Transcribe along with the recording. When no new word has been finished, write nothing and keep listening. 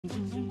Hello,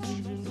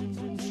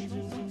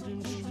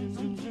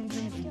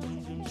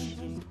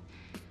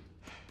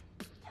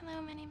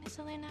 my name is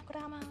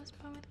onakuramara. I was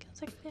born with gills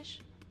like a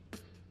fish.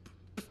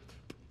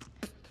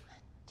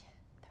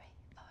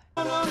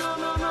 1, 2,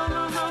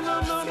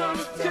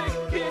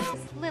 3,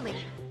 4. Lily,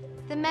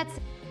 the Mets.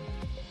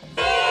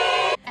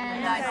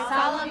 And I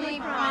solemnly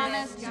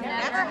promise to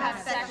never have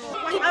sexual.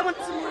 I want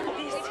some more of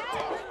these.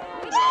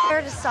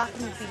 Where to sock on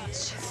the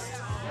beach.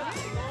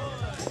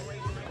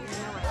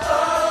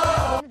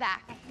 In the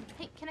back.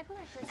 Hey, can I put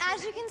my first?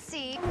 As you can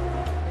see,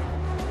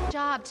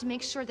 job to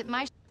make sure that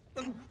my.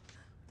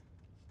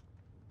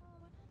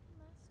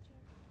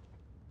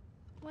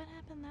 What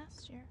happened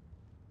last year?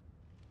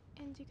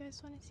 And do you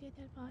guys want to see a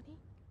dead body?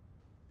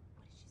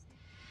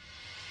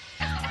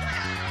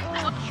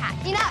 Oh, cat.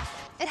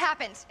 Enough! It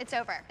happened. It's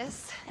over.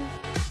 This.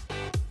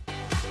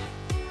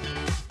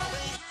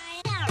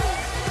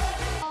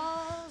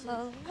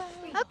 Oh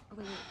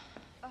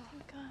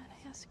God, I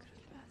have to go to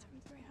the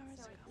bathroom 3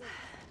 hours ago.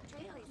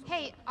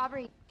 Hey,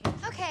 Aubrey.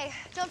 Okay,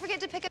 don't forget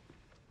to pick up.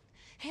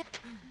 Turn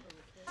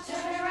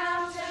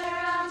around, turn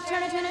around,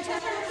 turn it, turn it, turn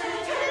it, turn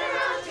it, turn it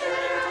around, turn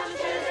it around,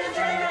 turn it,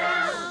 turn it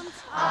around.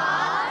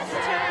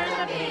 Turn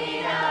the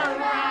beat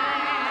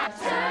around,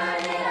 turn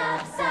it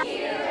upside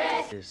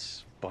down.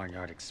 This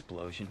barnyard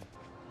explosion.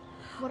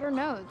 What are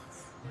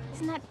notes?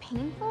 Isn't that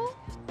painful?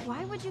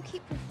 Why would you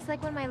keep... It's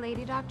like when my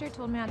lady doctor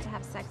told me not to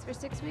have sex for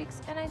 6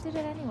 weeks, and I did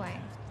it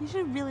anyway. You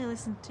should really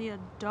listen to your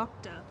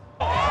doctor.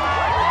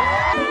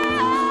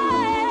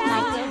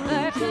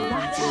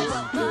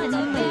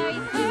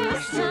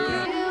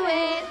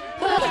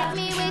 Hit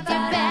me with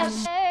your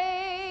best.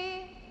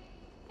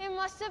 It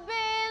must have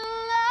been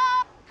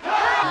love.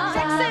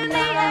 Sex in the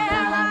air,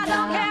 I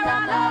don't care, I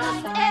love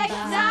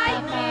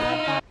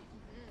excitement.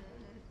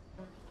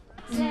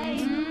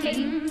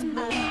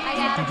 I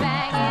gotta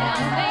bang it up,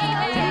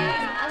 baby.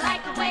 I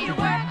like the way you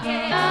work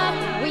it.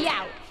 We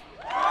out.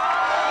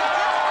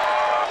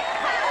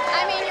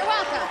 I mean, you're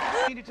welcome.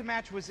 Needed to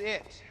match was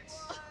it.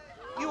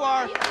 You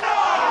are. Are you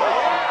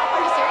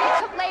serious?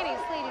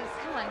 Ladies,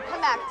 come on,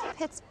 come back.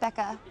 It's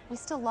Becca. We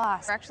still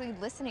lost. We're actually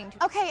listening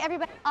to. Okay,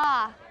 everybody.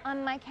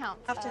 On my count.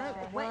 After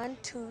 1,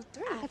 2,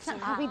 3. That's not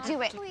how we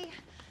do it.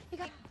 You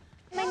got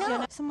my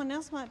nose. Someone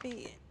else might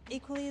be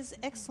equally as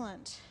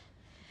excellent.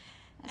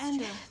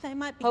 And they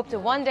might be. Hope to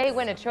one day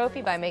win a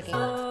trophy by making...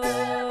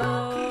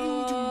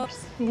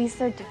 We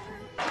so different.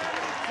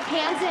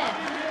 Hands in.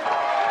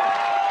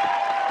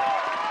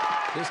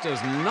 This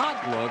does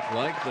not look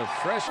like the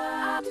fresh...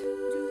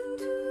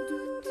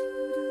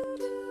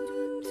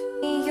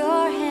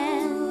 Your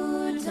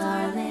hand,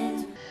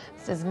 darling.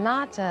 This is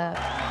not a...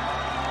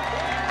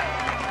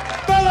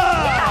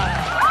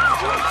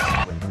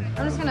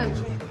 I'm just gonna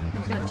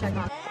check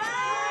on.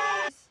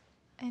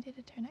 I did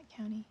a turn at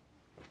county.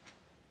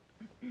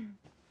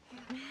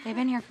 They've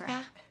been here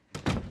forever.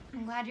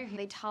 I'm glad you're here.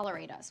 They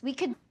tolerate us. We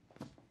could.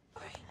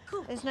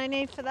 Cool. There's no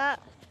need for that.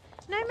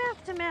 No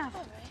mouth to mouth.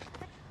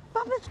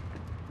 Bubba.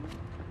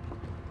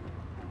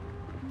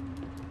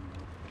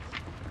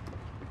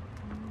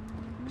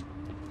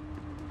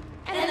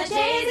 And the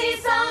Jay-Z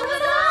song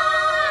was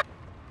on.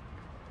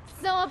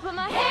 So I put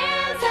my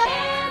hands up,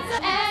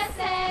 and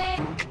say.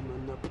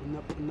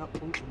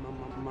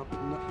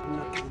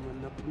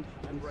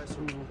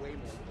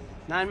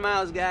 9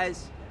 miles,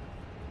 guys.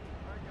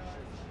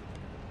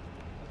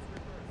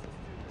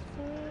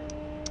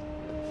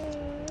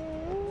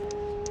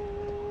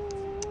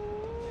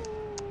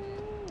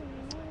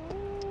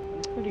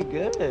 Pretty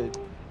good.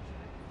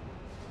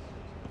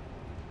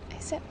 I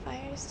set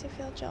fires to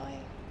feel joy.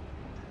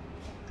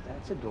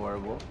 That's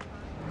adorable.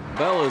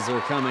 Bellas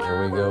are coming.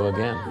 Here we go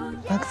again.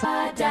 I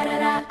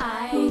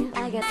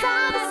get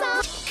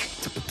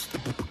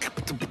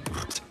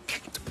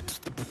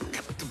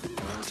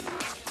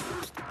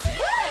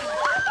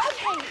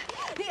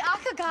The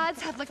Aka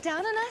gods have looked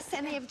down on us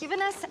and they have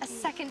given us a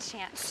second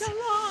chance.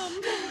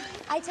 Shalom.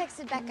 I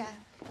texted Becca.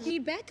 Hey,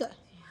 Becca.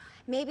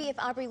 Maybe if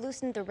Aubrey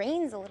loosened the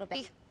reins a little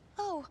bit.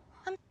 Oh,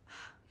 I'm. Me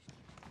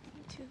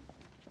too.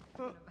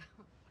 Come on,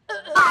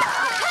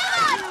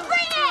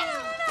 bring it!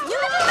 You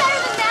can do better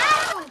than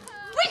that!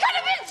 We could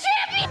have been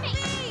champions!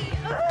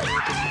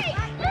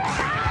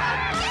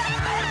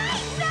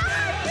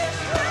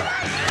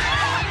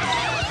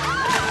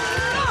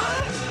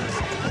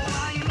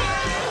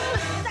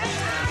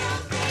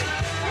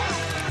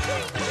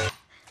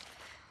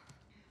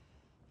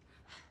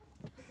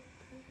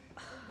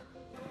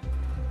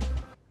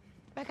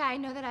 Becca, I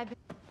know that I've been.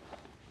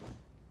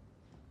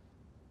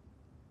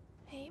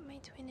 I ate my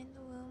twin in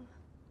the womb.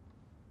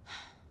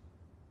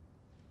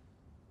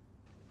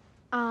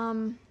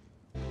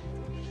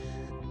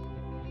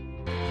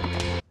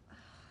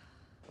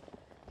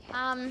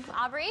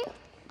 Aubrey,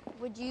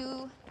 would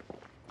you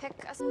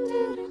pick us?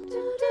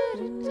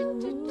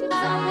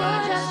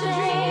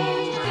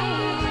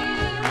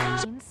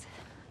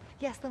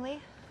 Yes,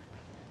 Lily?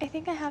 I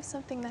think I have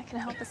something that can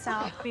help us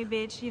out. Me,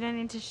 bitch. You don't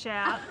need to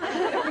shout.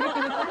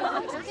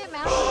 Don't get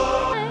mad.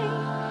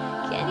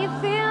 Can you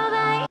feel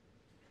that?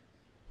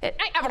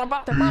 not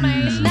about the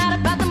money. It's not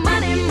about the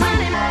money,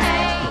 money,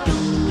 money.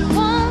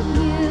 Won't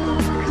you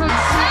come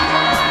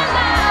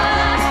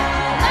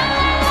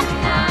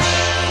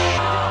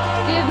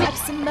give me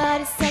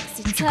somebody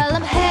sexy, tell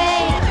them,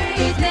 hey,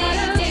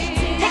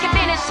 take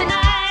advantage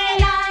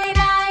tonight.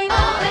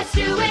 Oh, let's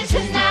do it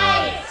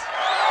tonight.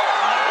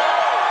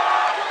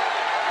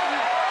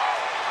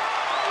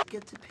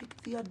 Get to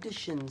pick the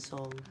audition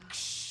song.